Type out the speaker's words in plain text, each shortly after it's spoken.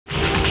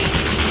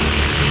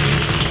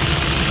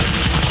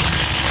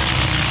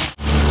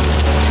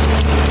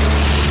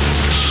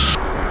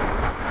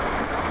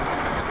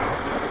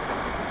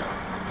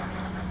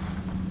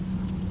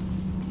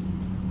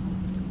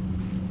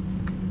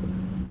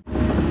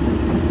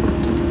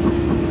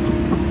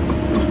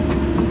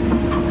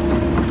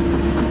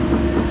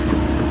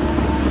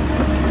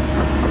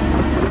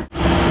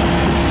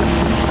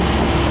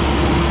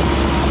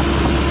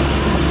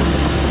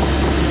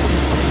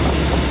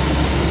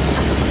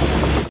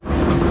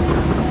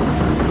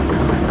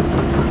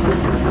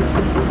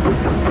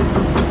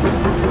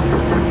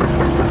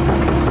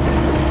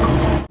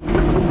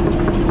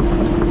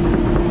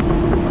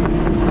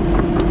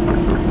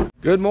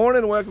Good morning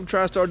and welcome to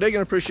Tristar Diggin.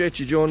 I appreciate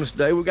you joining us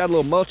today. We've got a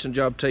little mulching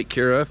job to take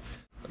care of.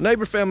 A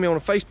neighbor found me on a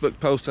Facebook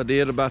post I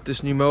did about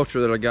this new mulcher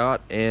that I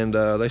got, and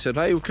they said,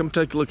 hey, we'll come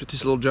take a look at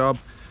this little job.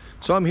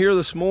 So I'm here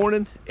this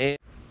morning, and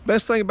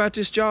best thing about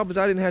this job is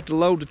I didn't have to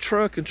load the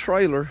truck and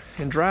trailer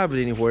and drive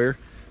it anywhere.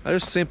 I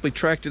just simply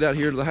tracked it out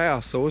here to the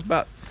house. So it's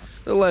about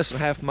a little less than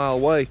a half mile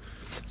away.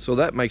 So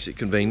that makes it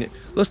convenient.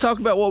 Let's talk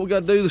about what we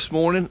got to do this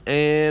morning,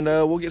 and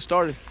we'll get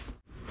started.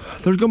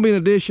 There's going to be an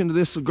addition to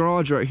this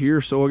garage right here,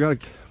 so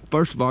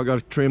first of all, I got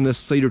to trim this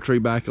cedar tree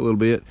back a little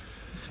bit,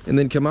 and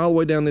then come all the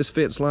way down this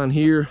fence line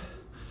here,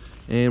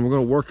 and we're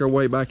going to work our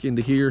way back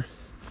into here.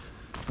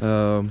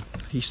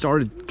 He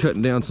started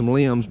cutting down some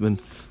limbs, but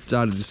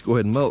decided to just go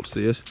ahead and mulch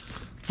this.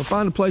 We'll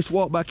find a place to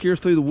walk back here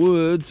through the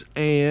woods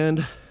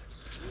and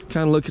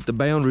kind of look at the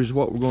boundaries of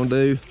what we're going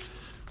to do.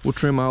 We'll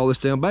trim all this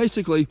down.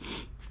 Basically,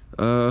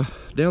 down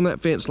that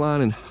fence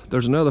line, and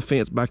there's another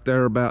fence back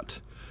there about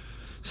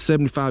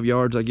 75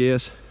 yards, I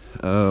guess.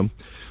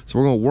 So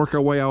we're going to work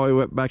our way all the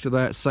way back to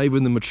that,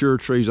 saving the mature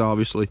trees,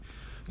 obviously,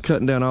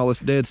 cutting down all this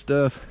dead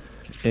stuff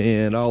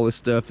and all this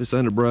stuff. This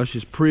underbrush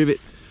is privet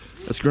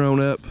that's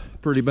grown up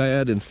pretty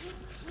bad, and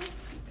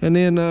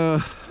then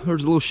there's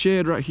a little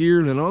shed right here,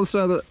 and then on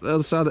the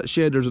other side of that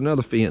shed there's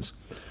another fence.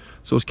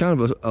 So it's kind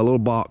of a little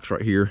box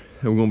right here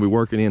that we're going to be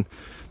working in to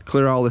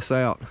clear all this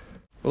out.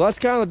 Well, that's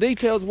kind of the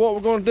details of what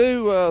we're going to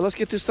do. Let's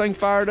get this thing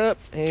fired up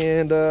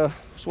and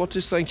let's watch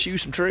this thing chew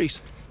some trees.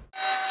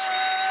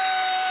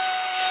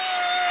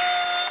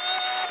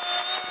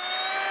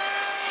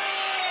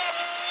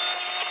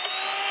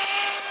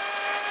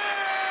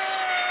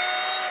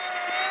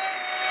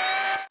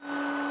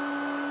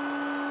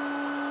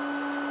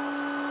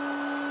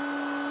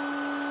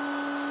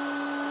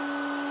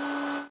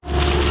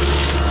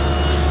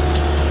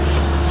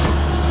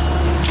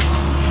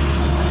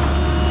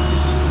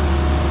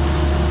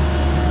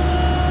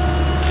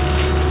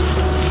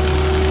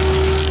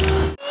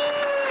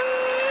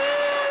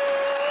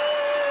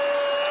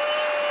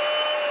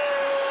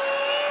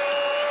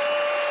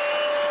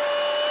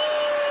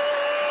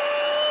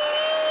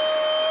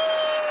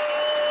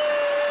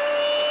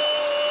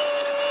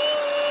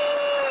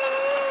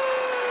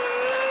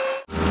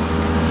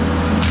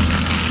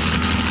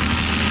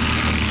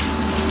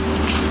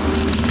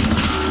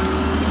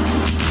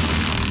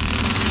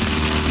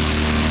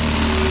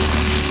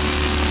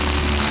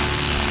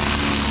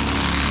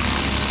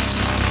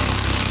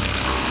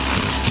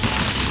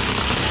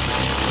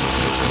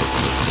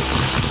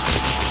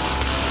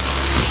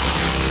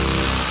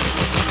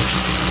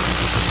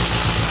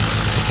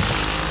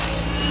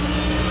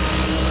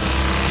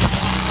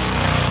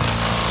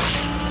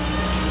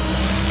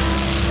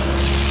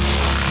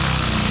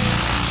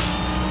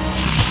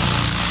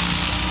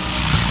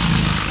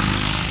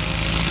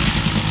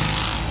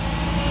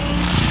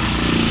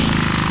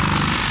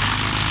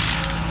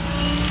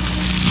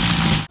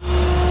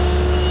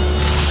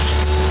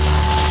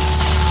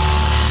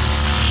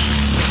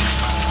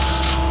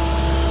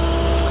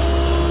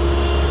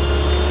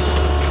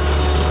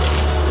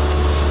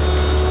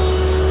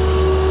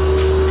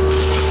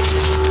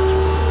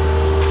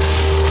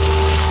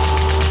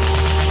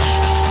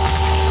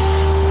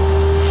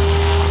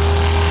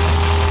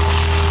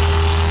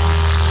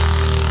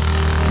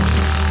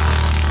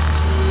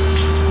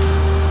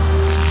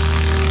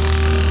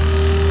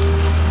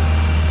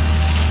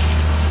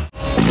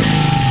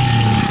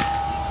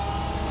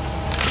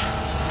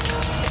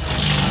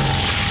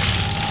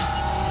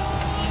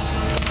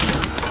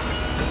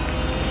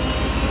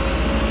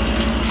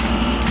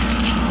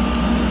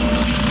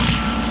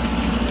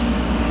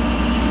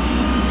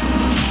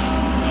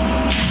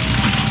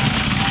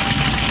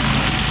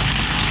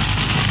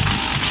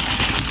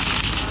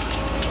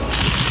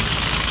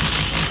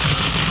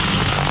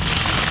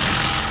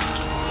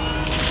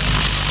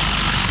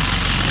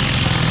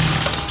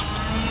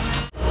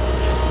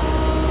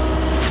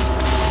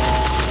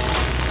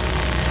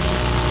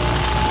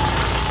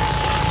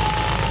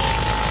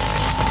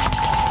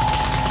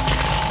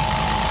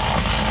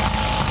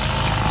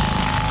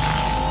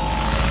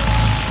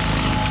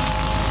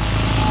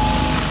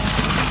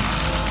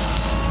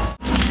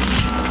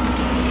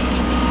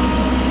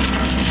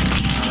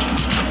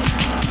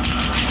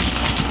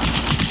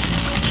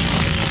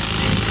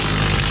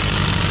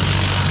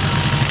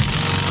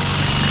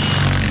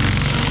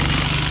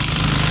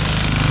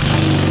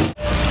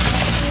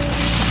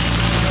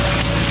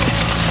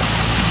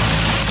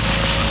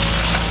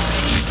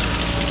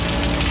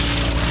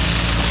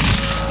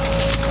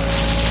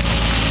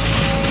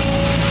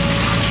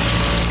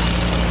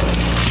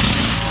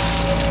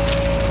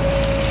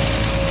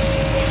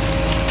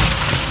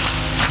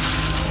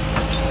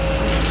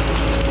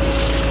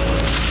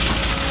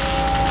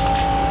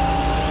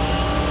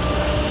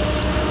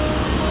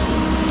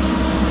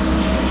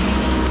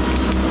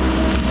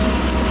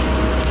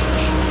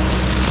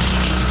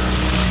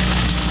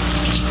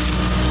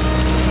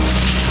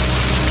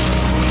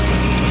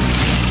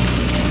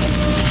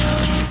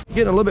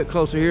 Getting a little bit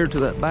closer here to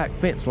that back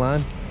fence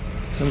line.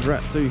 Comes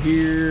right through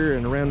here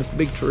and around this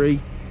big tree,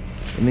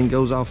 and then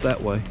goes off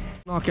that way.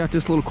 Knock out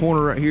this little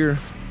corner right here,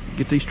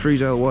 get these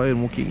trees out of the way, and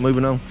we'll keep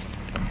moving on.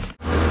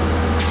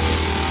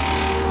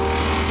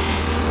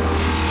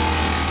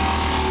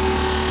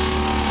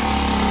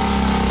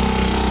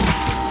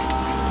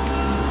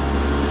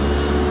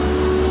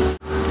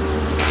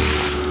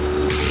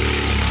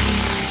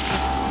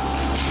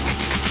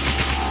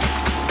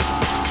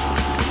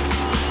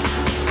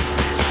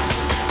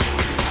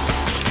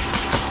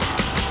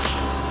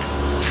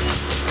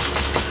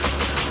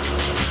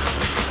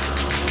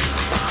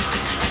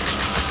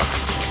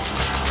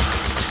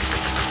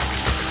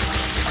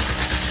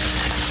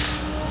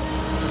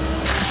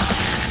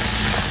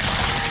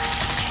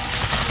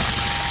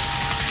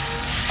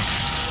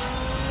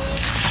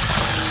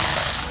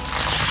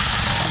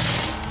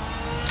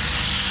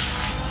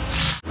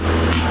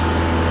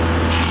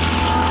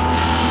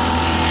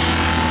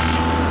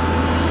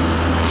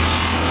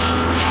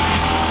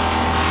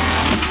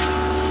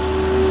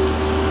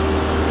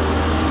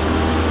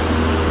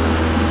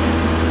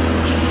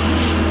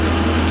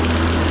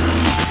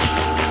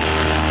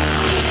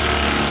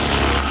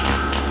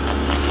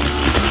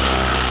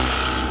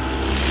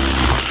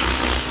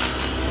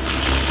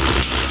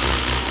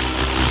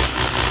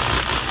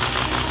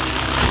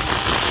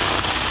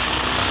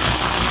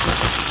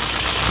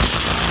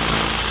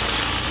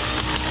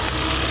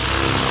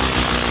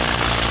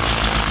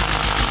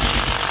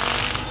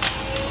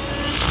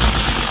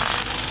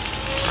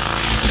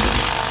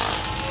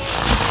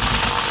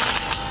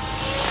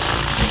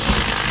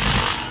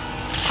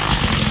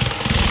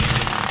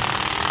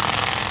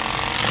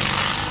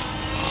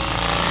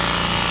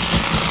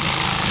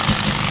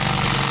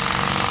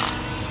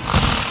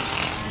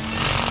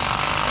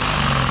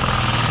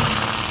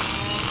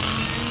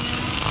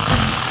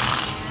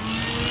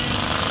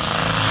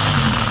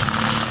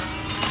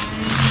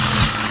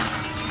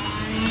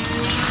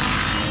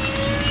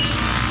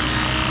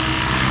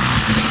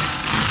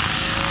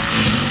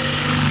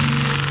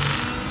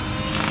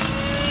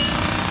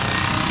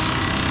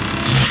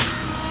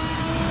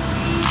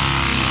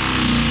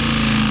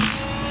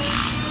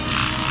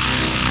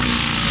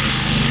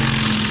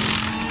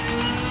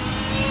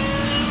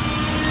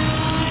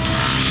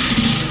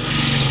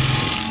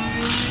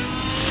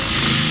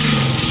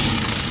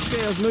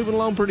 Moving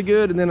along pretty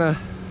good, and then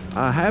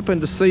I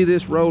happened to see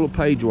this roll of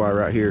page wire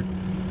right here.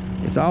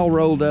 It's all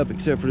rolled up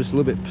except for this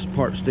little bit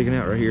part sticking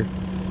out right here.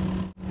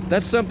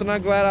 That's something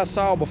I'm glad I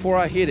saw before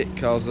I hit it,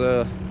 because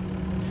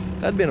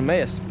that'd been a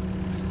mess.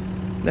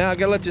 Now I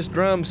gotta let this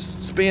drum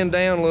spin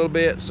down a little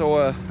bit, so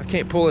I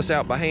can't pull this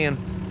out by hand.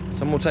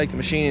 So I'm gonna take the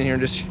machine in here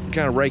and just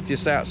kind of rake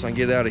this out so I can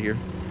get it out of here.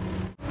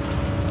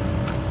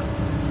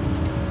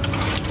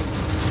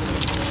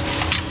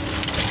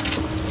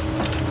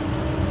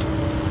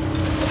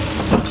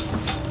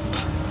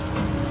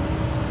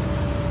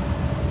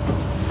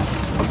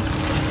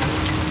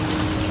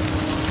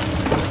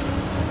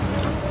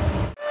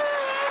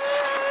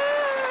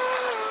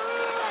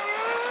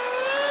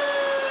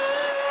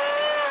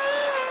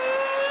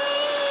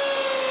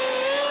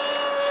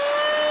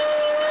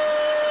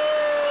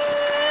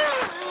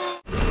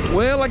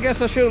 Well, I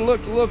guess I should have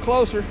looked a little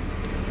closer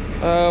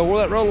where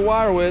that roll of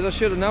wire was. I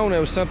should have known there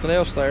was something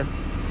else there.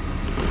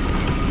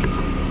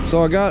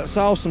 So I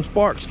saw some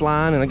sparks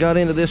flying, and I got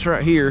into this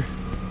right here,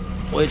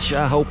 which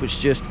I hope it's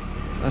just,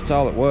 that's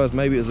all it was.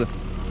 Maybe it was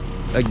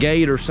a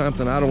gate or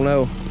something, I don't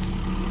know.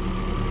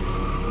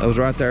 I was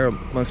right there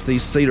amongst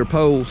these cedar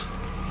poles.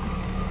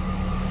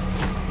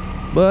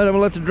 But I'm gonna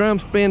let the drum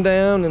spin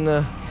down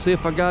and see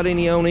if I got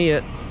any on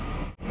it.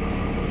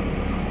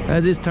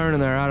 As it's turning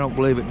there, I don't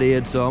believe it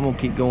did, so I'm gonna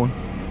keep going.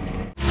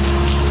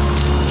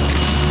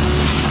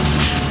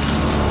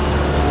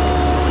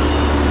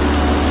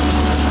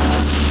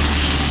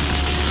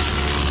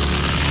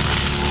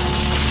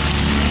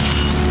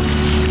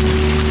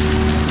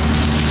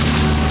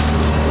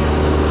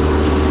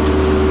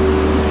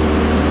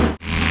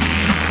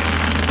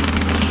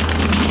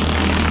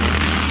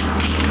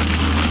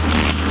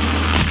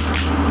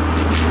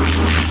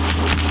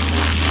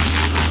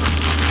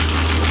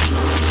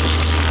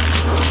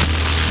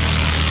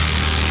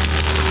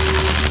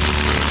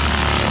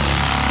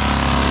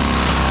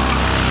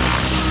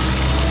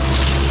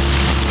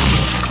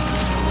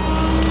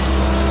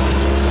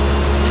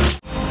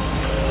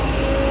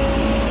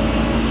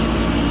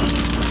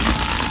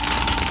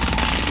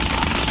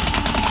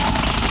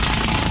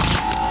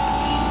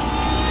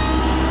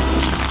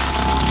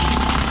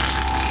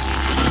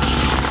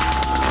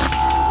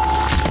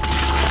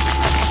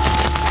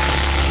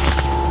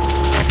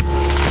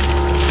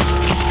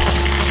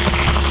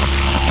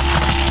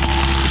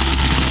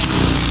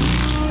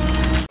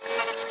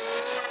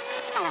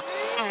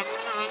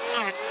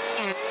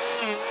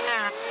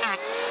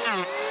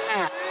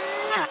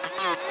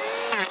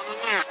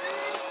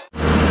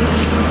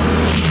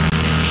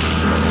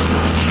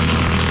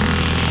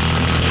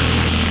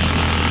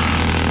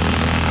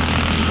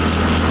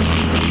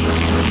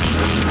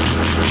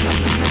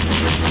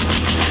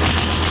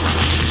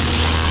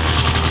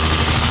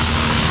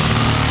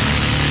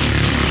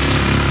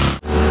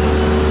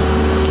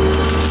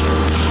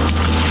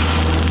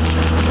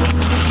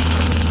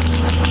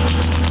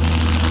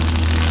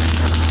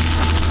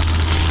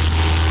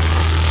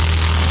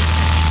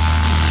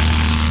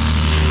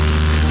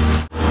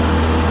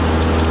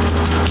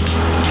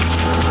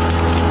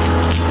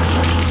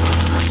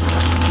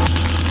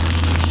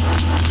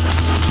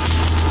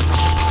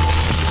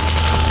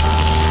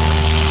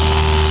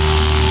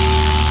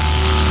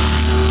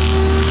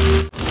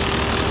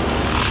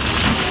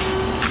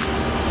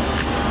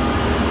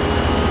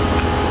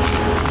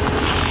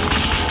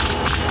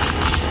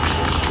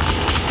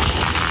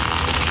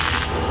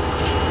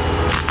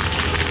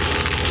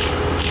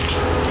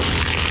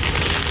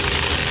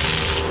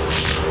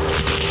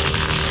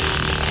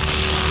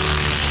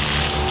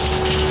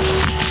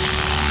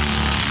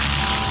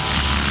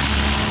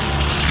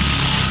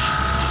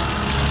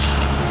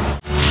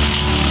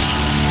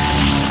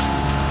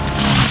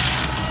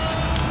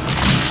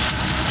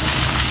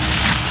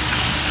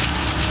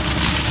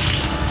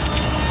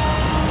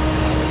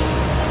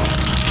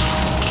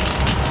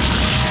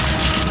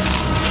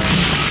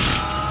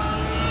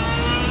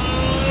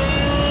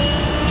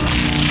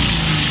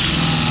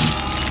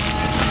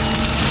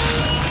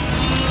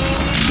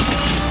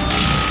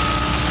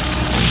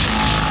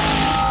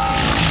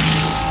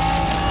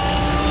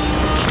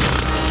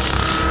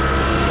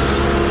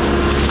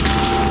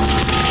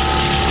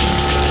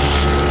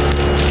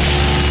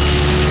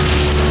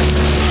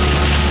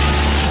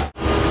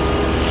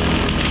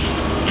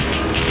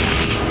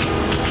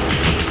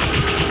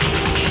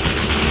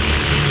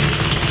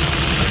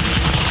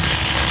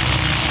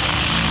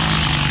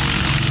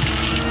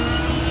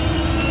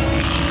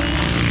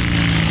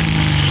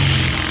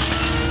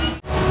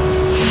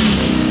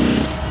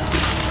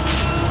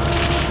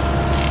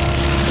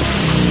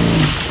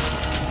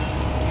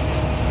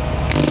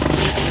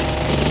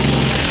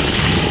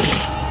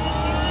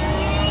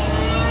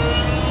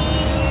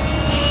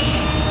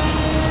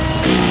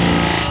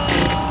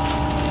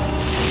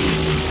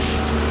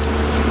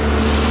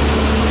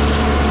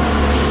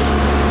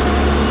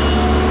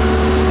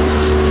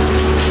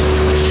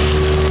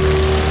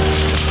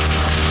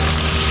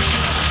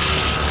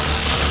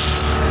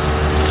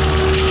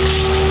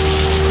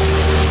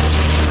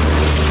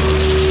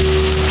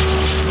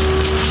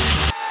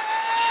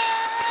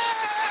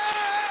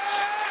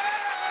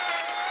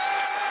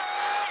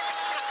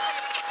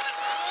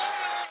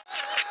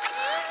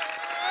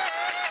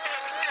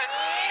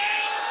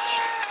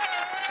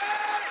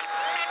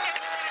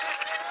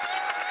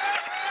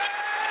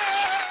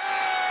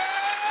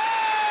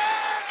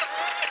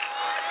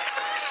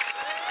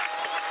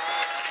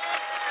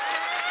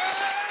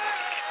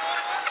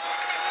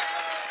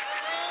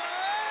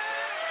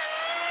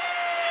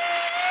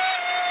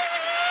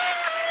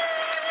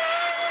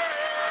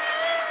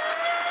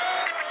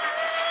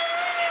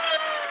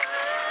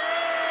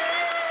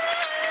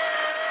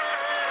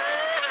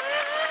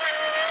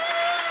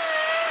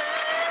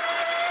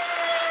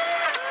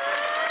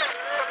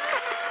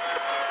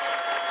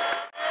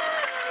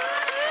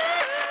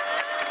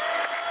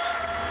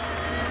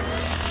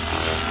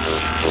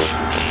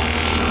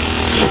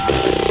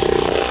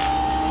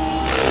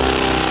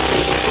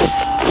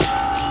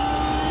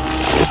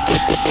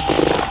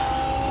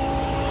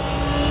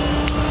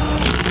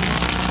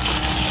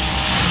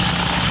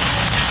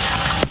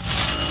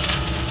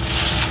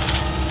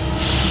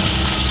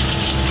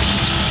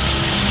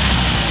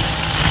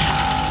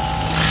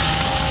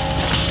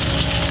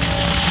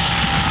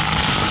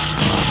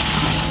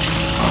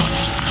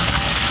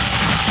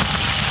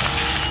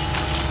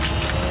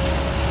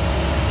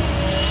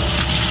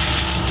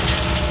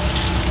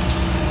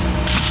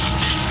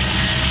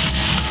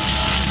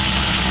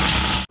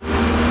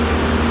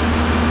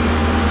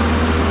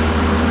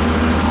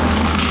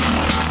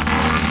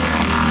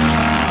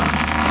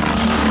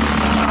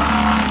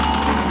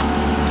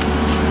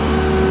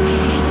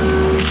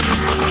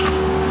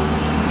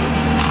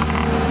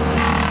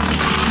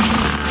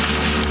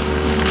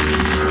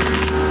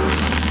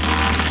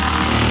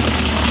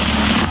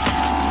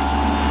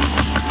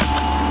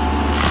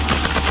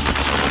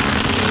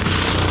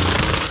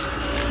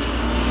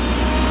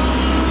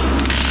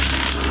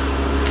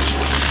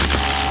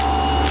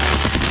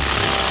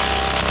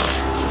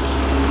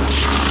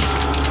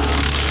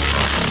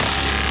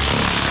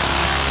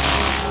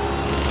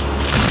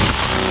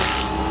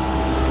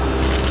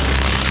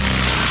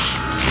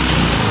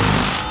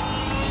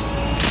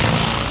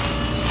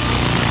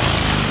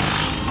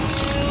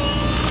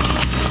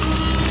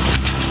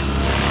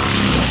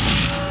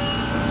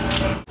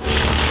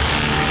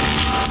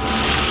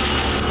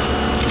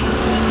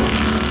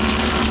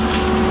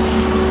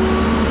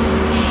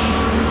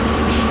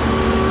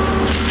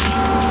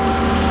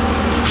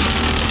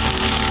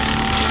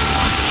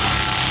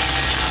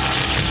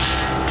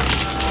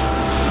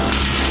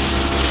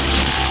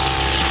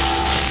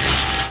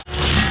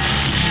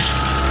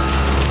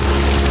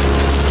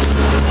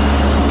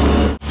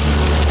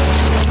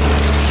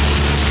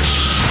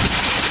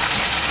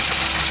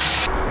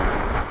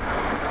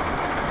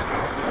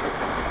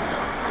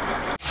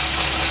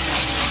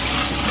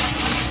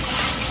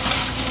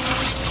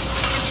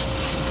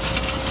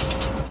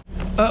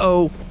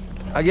 Uh-oh,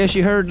 I guess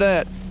you heard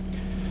that.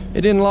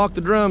 It didn't lock the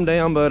drum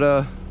down, but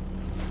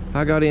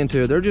I got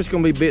into it. They're just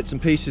gonna be bits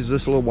and pieces of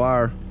this little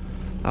wire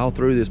all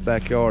through this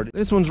backyard.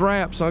 This one's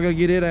wrapped, so I gotta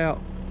get it out.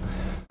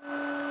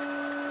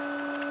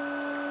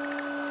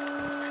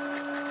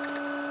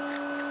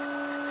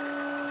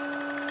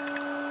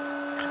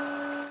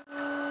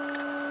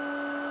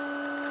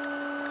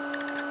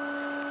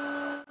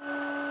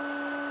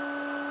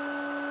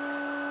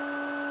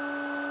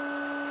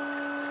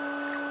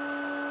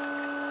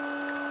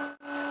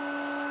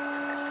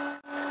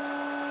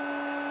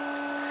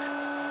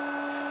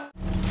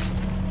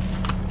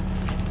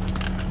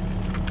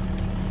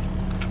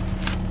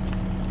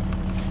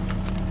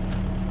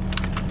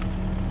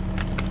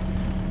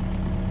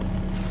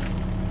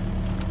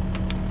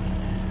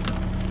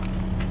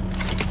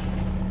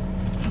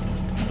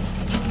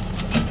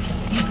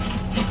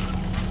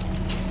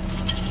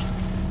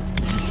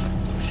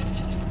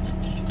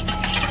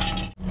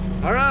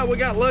 All right, we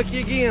got lucky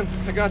again.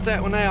 I got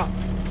that one out.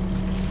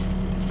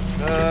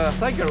 I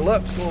think our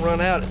luck's gonna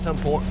run out at some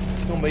point.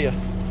 It's gonna be a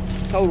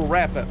total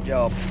wrap-up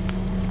job.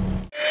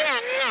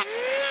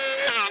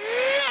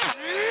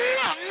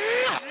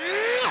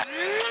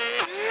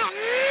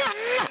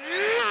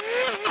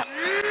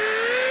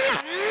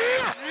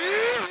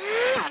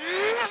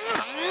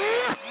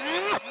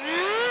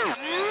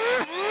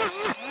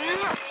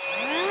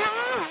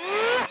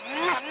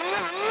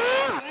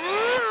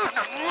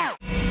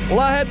 Well,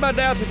 I had my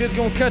doubts if it's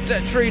gonna cut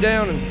that tree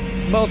down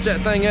and mulch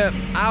that thing up.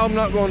 I'm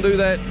not gonna do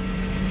that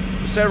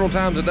several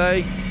times a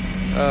day.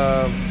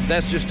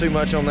 That's just too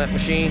much on that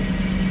machine.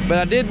 But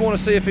I did want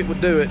to see if it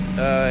would do it,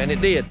 and it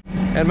did.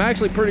 And I'm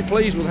actually pretty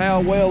pleased with how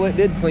well it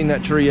did clean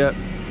that tree up.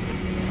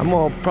 I'm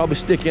gonna probably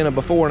stick in a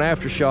before and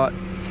after shot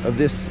of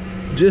this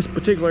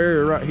particular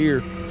area right here,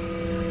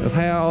 of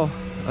how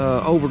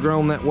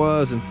overgrown that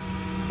was and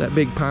that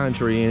big pine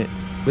tree in it.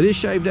 But it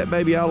shaved that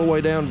baby all the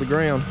way down to the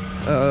ground.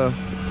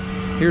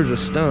 Here's a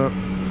stump.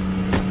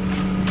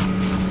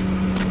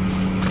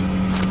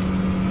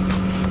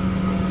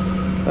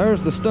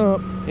 There's the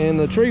stump, and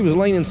the tree was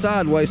leaning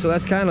sideways, so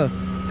that's kind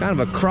of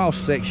a cross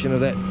section of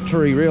that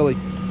tree, really.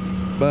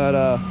 But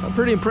I'm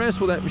pretty impressed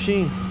with that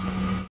machine.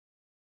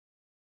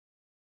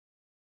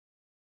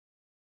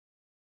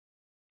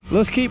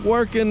 Let's keep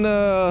working.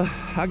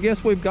 I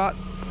guess we've got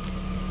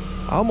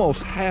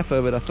almost half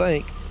of it, I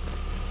think.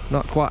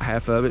 Not quite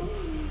half of it.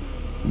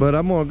 But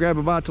I'm gonna grab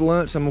a bite to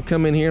lunch. I'm gonna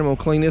come in here, I'm gonna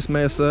clean this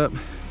mess up,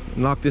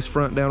 knock this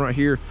front down right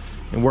here,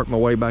 and work my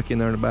way back in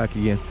there in the back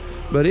again.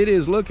 But it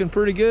is looking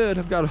pretty good.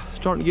 I've got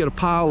starting to get a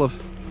pile of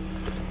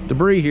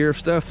debris here,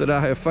 stuff that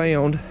I have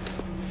found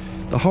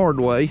the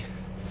hard way.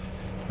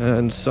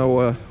 And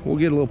so we'll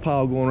get a little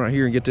pile going right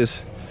here and get this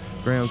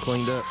ground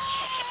cleaned up.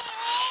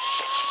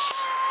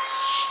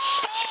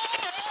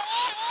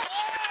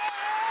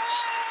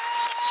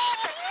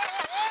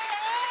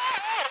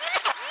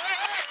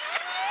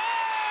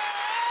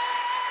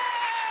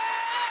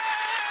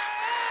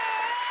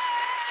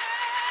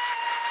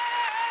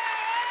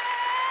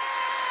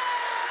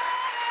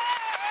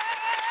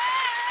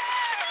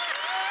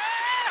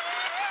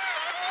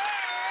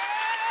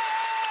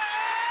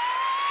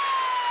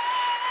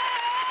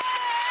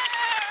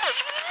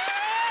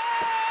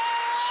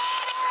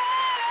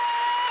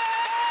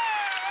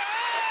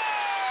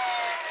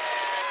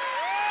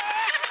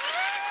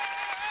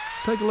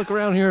 take a look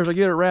around here as I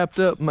get it wrapped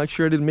up, make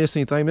sure I didn't miss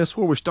anything. That's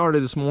where we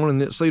started this morning,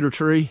 that cedar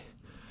tree.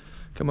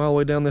 Come all the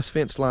way down this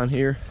fence line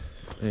here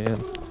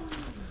and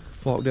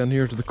walk down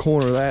here to the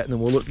corner of that, and then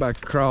we'll look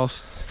back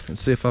across and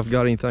see if I've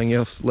got anything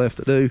else left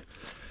to do.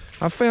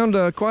 I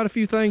found quite a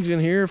few things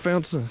in here.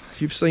 Found some,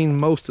 you've seen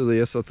most of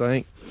this, I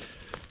think.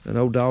 An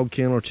old dog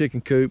kennel or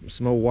chicken coop,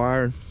 some old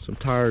wire, some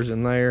tires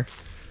in there.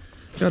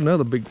 Got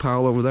another big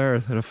pile over there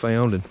that I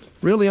found, and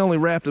really only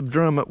wrapped a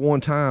drum at one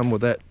time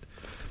with that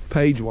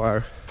page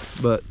wire.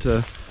 But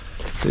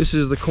this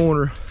is the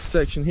corner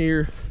section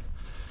here.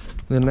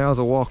 Then now as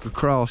I walk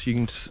across,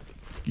 you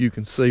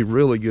can see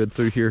really good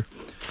through here.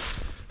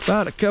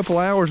 About a couple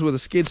hours with a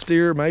skid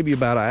steer, maybe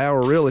about an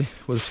hour really,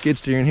 with a skid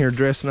steer in here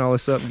dressing all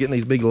this up and getting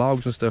these big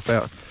logs and stuff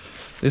out.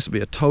 This would be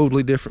a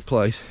totally different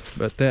place.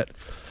 But that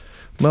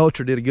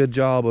mulcher did a good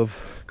job of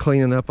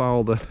cleaning up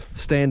all the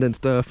standing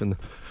stuff and the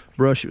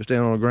brush that was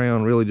down on the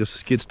ground. Really just a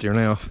skid steer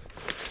now.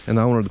 And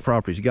the owner of the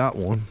property's got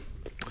one.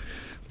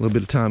 A little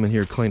bit of time in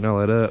here cleaning all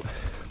that up.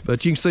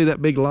 But you can see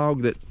that big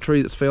log, that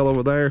tree that's fell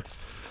over there.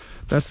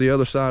 That's the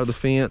other side of the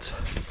fence.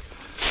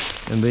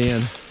 And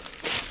then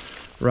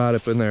right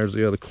up in there is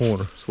the other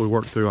corner. So we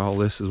worked through all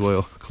this as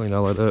well, clean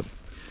all that up.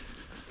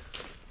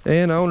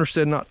 And the owner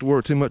said not to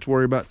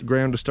worry about the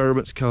ground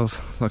disturbance, because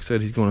like I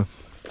said, he's gonna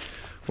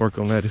work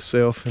on that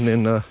himself. And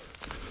then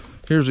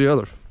here's the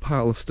other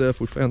pile of stuff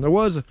we found. There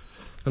was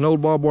an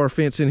old barbed wire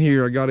fence in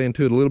here. I got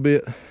into it a little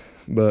bit,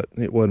 but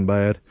it wasn't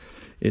bad.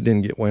 It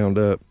didn't get wound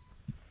up.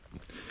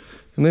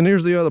 And then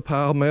here's the other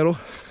pile of metal.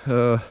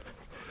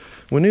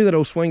 We knew that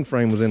old swing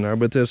frame was in there,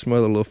 but there's some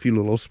other few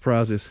little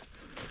surprises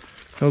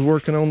I was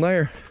working on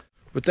there.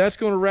 But that's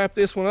going to wrap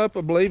this one up,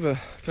 I believe.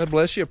 God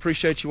bless you.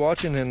 Appreciate you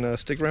watching, and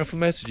stick around for the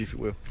message if you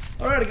will.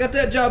 All right, I got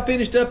that job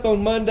finished up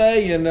on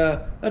Monday, and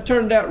that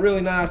turned out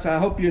really nice. I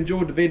hope you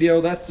enjoyed the video.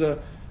 That's the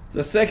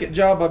second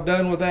job I've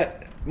done with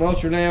that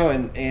mulcher now,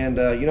 and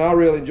you know, I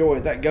really enjoy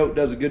it. That goat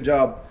does a good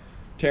job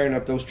tearing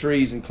up those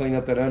trees and cleaning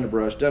up that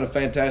underbrush. Done a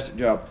fantastic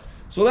job.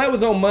 So that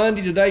was on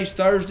Monday. Today's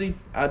Thursday.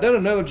 I done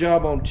another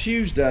job on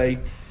Tuesday.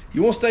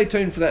 You want to stay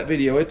tuned for that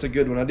video. It's a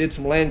good one. I did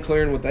some land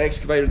clearing with the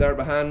excavator there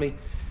behind me,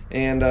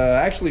 and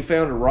actually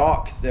found a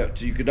rock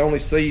that you could only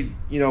see,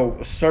 you know,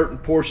 a certain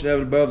portion of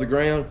it above the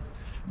ground.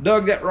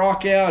 Dug that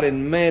rock out,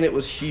 and man, it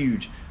was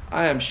huge.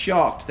 I am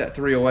shocked that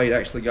 308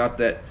 actually got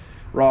that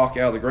rock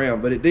out of the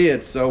ground, but it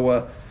did.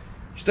 So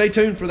stay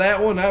tuned for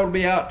that one. That will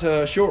be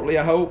out shortly,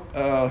 I hope.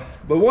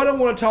 But what I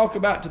want to talk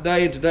about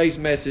today in today's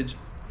message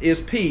is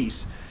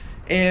peace.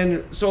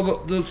 And so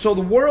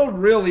the world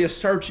really is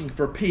searching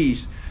for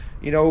peace.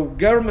 You know,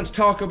 governments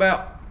talk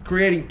about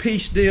creating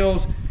peace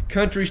deals,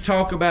 countries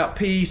talk about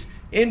peace,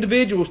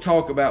 individuals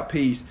talk about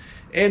peace.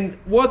 And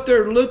what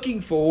they're looking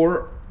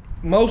for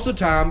most of the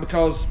time,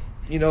 because,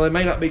 you know, they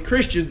may not be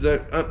Christians, they're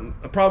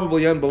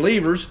probably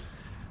unbelievers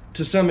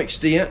to some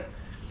extent.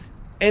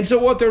 And so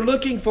what they're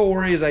looking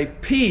for is a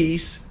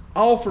peace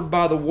offered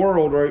by the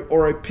world,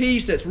 or a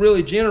peace that's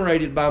really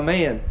generated by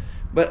man.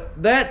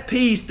 But that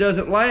peace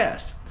doesn't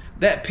last.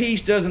 That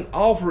peace doesn't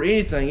offer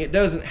anything. It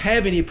doesn't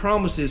have any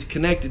promises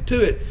connected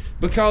to it,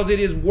 because it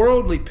is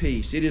worldly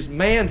peace. It is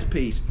man's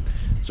peace.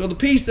 So the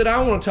peace that I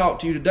want to talk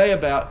to you today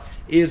about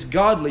is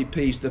godly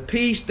peace, the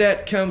peace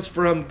that comes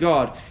from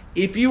God.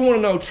 If you want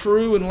to know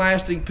true and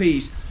lasting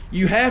peace,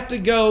 you have to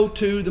go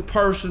to the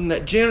person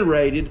that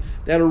generated,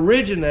 that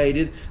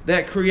originated,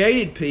 that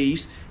created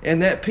peace,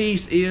 and that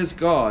peace is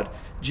God,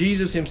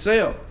 Jesus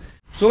himself.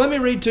 So let me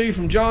read to you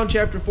from John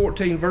chapter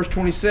 14, verse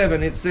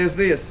 27. It says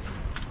this: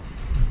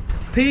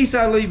 "Peace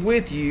I leave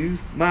with you,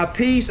 my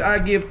peace I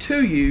give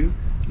to you,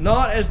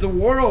 not as the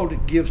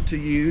world gives to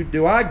you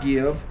do I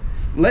give.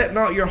 Let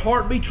not your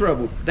heart be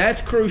troubled."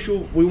 That's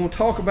crucial. We will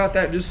talk about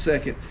that in just a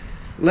second.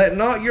 "Let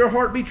not your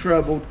heart be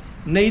troubled,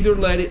 neither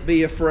let it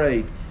be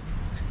afraid."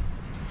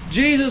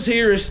 Jesus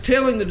here is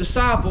telling the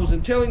disciples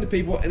and telling the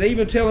people, and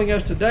even telling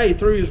us today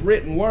through his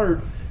written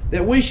word,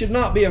 that we should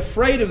not be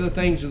afraid of the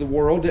things of the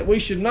world, that we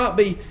should not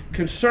be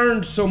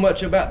concerned so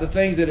much about the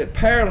things that it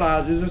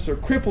paralyzes us or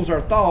cripples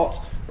our thoughts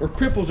or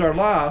cripples our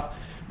life,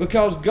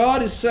 because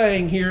God is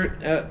saying here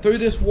through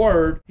this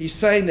word, he's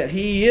saying that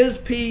he is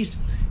peace,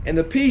 and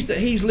the peace that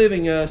he's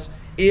living us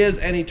is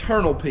an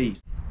eternal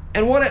peace.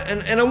 And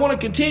I want to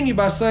continue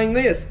by saying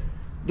this: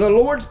 the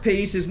Lord's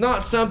peace is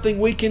not something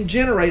we can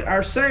generate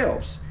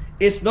ourselves.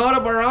 It's not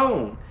of our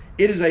own.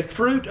 It is a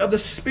fruit of the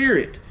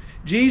Spirit.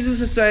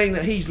 Jesus is saying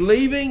that he's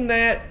leaving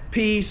that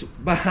peace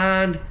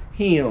behind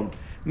him,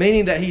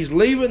 meaning that he's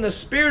leaving the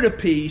Spirit of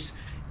peace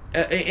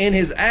in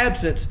his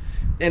absence.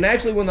 And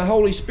actually, when the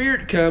Holy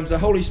Spirit comes, the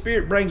Holy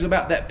Spirit brings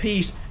about that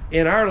peace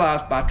in our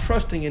lives by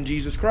trusting in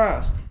Jesus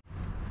Christ.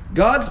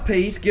 God's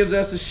peace gives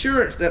us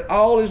assurance that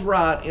all is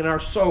right in our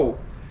soul.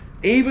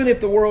 Even if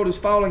the world is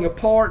falling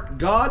apart,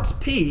 God's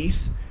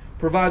peace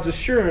provides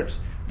assurance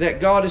that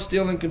God is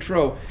still in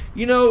control.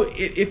 You know,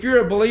 if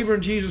you're a believer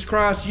in Jesus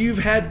Christ, you've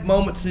had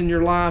moments in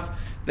your life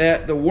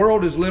that the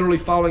world is literally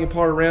falling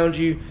apart around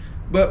you.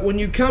 But when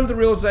you come to the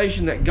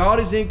realization that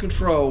God is in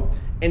control,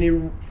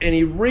 and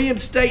he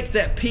reinstates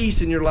that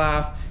peace in your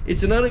life,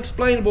 It's an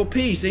unexplainable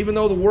peace. Even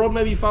though the world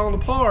may be falling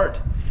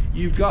apart,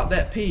 you've got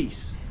that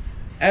peace.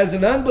 As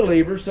an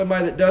unbeliever,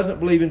 somebody that doesn't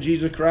believe in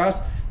Jesus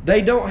Christ,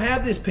 they don't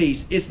have this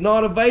peace. It's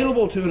not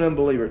available to an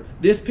unbeliever.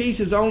 This peace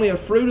is only a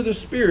fruit of the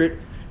Spirit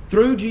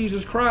through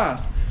Jesus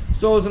Christ.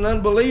 So as an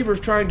unbeliever is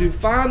trying to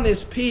find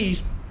this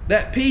peace,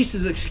 that peace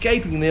is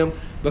escaping them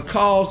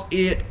because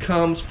it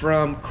comes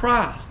from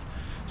Christ.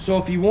 So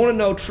if you want to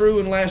know true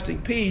and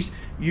lasting peace,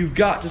 you've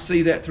got to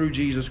see that through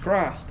Jesus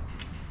Christ.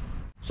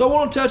 So I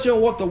want to touch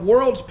on what the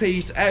world's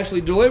peace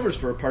actually delivers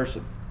for a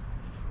person.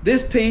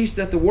 This peace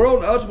that the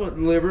world ultimately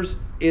delivers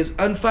is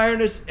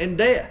unfairness and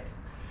death.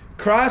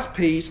 Christ's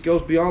peace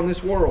goes beyond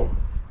this world.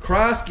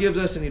 Christ gives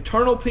us an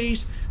eternal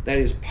peace that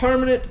is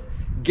permanent,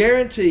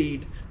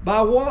 guaranteed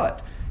by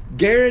what?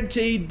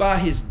 Guaranteed by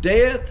His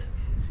death,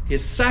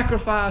 His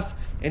sacrifice,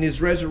 and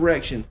His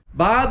resurrection.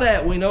 By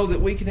that we know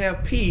that we can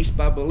have peace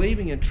by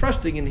believing and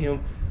trusting in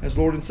Him as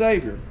Lord and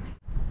Savior.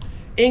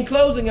 In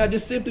closing, I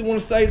just simply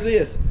want to say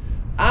this.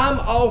 I'm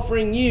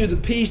offering you the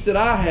peace that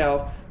I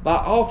have by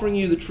offering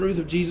you the truth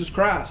of Jesus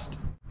Christ.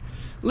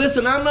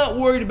 Listen, I'm not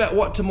worried about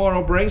what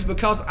tomorrow brings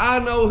because I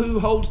know who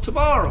holds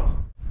tomorrow.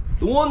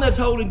 The one that's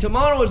holding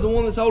tomorrow is the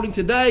one that's holding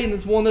today, and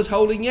it's the one that's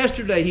holding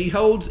yesterday. He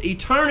holds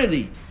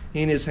eternity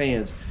in His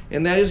hands,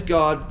 and that is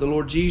God, the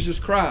Lord Jesus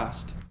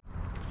Christ.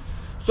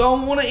 So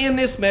I want to end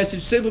this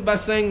message simply by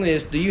saying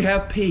this. Do you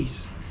have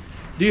peace?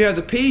 Do you have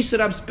the peace that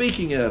I'm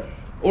speaking of?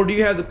 Or do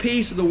you have the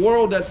peace of the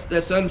world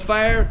that's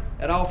unfair,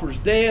 that offers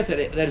death, that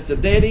it's a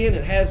dead end,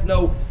 it has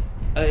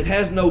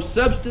no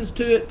substance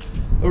to it?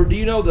 Or do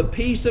you know the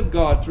peace of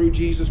God through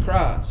Jesus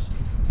Christ?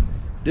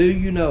 Do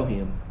you know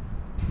Him?